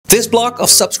This block of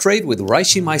substrate with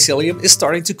Reishi mycelium is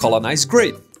starting to colonize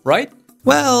great, right?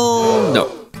 Well,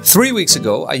 no. 3 weeks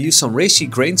ago, I used some Reishi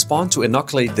grain spawn to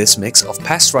inoculate this mix of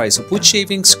pasteurized wood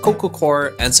shavings, cocoa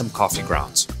coir, and some coffee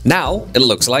grounds. Now, it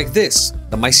looks like this.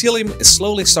 The mycelium is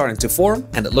slowly starting to form,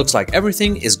 and it looks like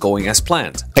everything is going as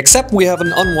planned. Except we have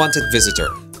an unwanted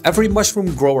visitor. Every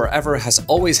mushroom grower ever has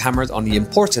always hammered on the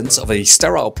importance of a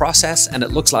sterile process, and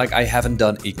it looks like I haven't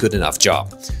done a good enough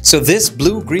job. So this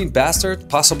blue-green bastard,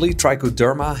 possibly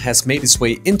Trichoderma, has made its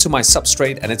way into my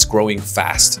substrate and it's growing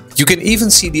fast. You can even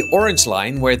see the orange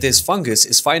line where this fungus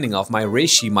is fighting off my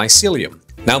Reishi mycelium.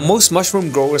 Now, most mushroom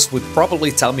growers would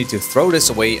probably tell me to throw this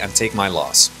away and take my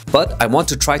loss. But I want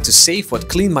to try to save what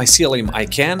clean mycelium I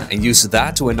can and use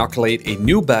that to inoculate a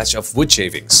new batch of wood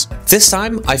shavings. This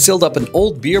time, I filled up an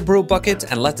old beer brew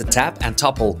bucket and let the tap and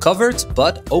top hole covered,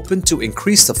 but open to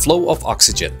increase the flow of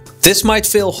oxygen. This might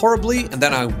fail horribly and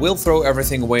then I will throw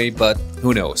everything away, but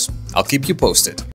who knows? I'll keep you posted.